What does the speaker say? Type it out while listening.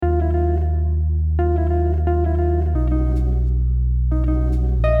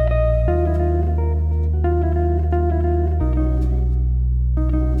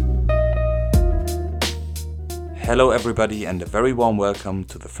Hello everybody and a very warm welcome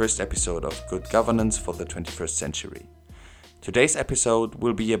to the first episode of Good Governance for the 21st century. Today's episode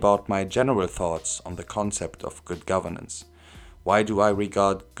will be about my general thoughts on the concept of good governance. Why do I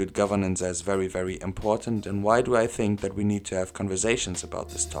regard good governance as very, very important, and why do I think that we need to have conversations about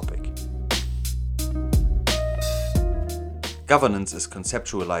this topic? Governance is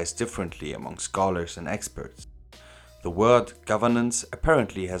conceptualized differently among scholars and experts. The word governance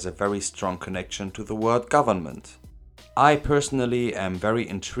apparently has a very strong connection to the word government. I personally am very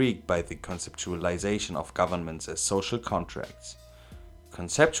intrigued by the conceptualization of governments as social contracts.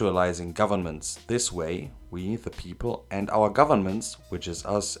 Conceptualizing governments this way, we, the people, and our governments, which is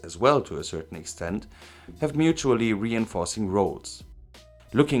us as well to a certain extent, have mutually reinforcing roles.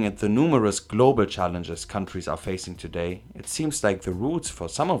 Looking at the numerous global challenges countries are facing today, it seems like the roots for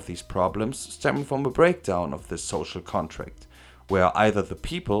some of these problems stem from a breakdown of this social contract, where either the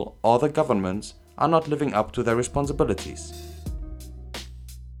people or the governments are not living up to their responsibilities.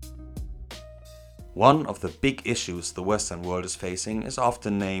 One of the big issues the Western world is facing is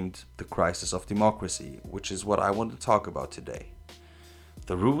often named the crisis of democracy, which is what I want to talk about today.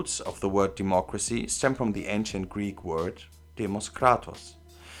 The roots of the word democracy stem from the ancient Greek word demos kratos,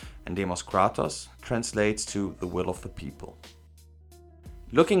 and demos kratos translates to the will of the people.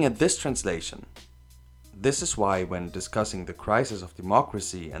 Looking at this translation, this is why when discussing the crisis of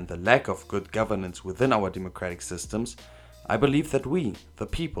democracy and the lack of good governance within our democratic systems, I believe that we, the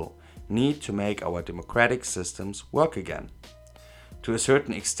people, need to make our democratic systems work again. To a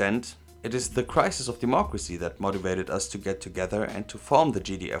certain extent, it is the crisis of democracy that motivated us to get together and to form the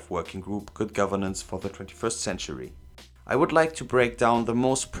GDF working group Good Governance for the 21st century. I would like to break down the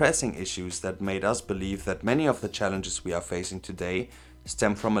most pressing issues that made us believe that many of the challenges we are facing today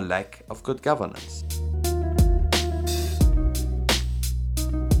stem from a lack of good governance.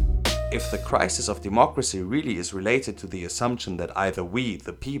 If the crisis of democracy really is related to the assumption that either we,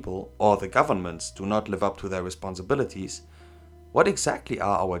 the people, or the governments do not live up to their responsibilities, what exactly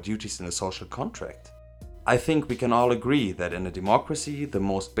are our duties in a social contract? I think we can all agree that in a democracy, the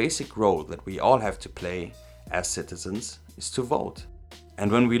most basic role that we all have to play as citizens is to vote.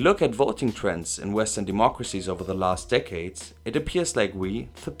 And when we look at voting trends in Western democracies over the last decades, it appears like we,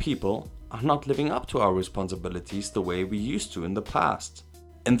 the people, are not living up to our responsibilities the way we used to in the past.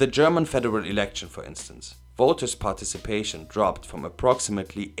 In the German federal election, for instance, voters' participation dropped from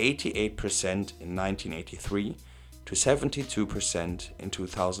approximately 88% in 1983 to 72% in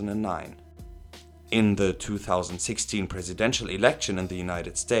 2009. In the 2016 presidential election in the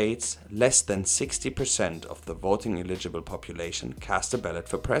United States, less than 60% of the voting eligible population cast a ballot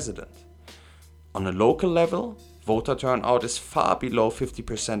for president. On a local level, voter turnout is far below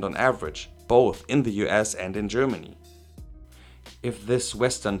 50% on average, both in the US and in Germany. If this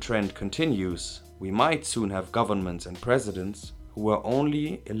Western trend continues, we might soon have governments and presidents who are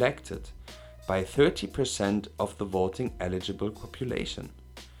only elected by 30% of the voting eligible population.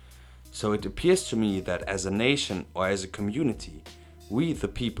 So it appears to me that as a nation or as a community, we, the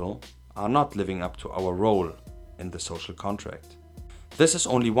people, are not living up to our role in the social contract. This is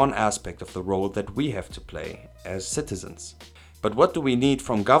only one aspect of the role that we have to play as citizens. But what do we need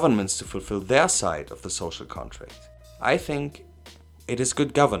from governments to fulfill their side of the social contract? I think it is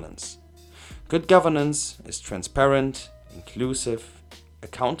good governance. Good governance is transparent, inclusive,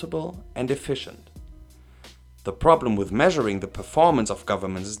 accountable, and efficient. The problem with measuring the performance of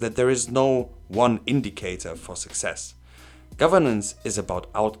governments is that there is no one indicator for success. Governance is about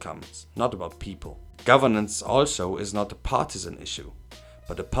outcomes, not about people. Governance also is not a partisan issue,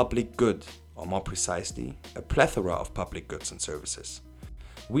 but a public good, or more precisely, a plethora of public goods and services.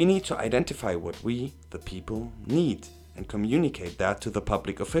 We need to identify what we, the people, need and communicate that to the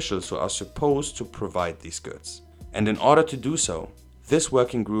public officials who are supposed to provide these goods. And in order to do so, this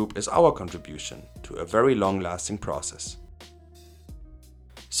working group is our contribution to a very long-lasting process.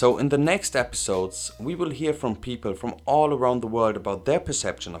 So in the next episodes, we will hear from people from all around the world about their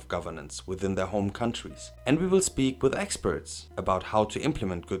perception of governance within their home countries. And we will speak with experts about how to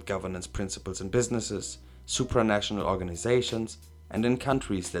implement good governance principles in businesses, supranational organizations, and in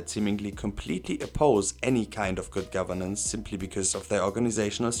countries that seemingly completely oppose any kind of good governance simply because of their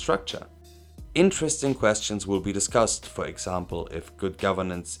organizational structure. Interesting questions will be discussed, for example, if good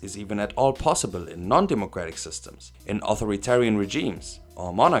governance is even at all possible in non-democratic systems, in authoritarian regimes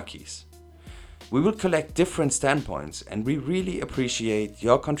or monarchies. We will collect different standpoints, and we really appreciate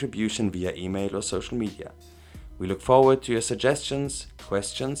your contribution via email or social media. We look forward to your suggestions,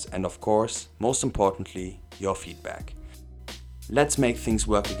 questions, and of course, most importantly, your feedback. Let's make things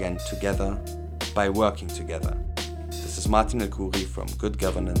work again together by working together. This is Martin El-Khouri from Good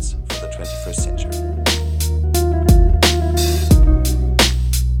Governance for the 21st century.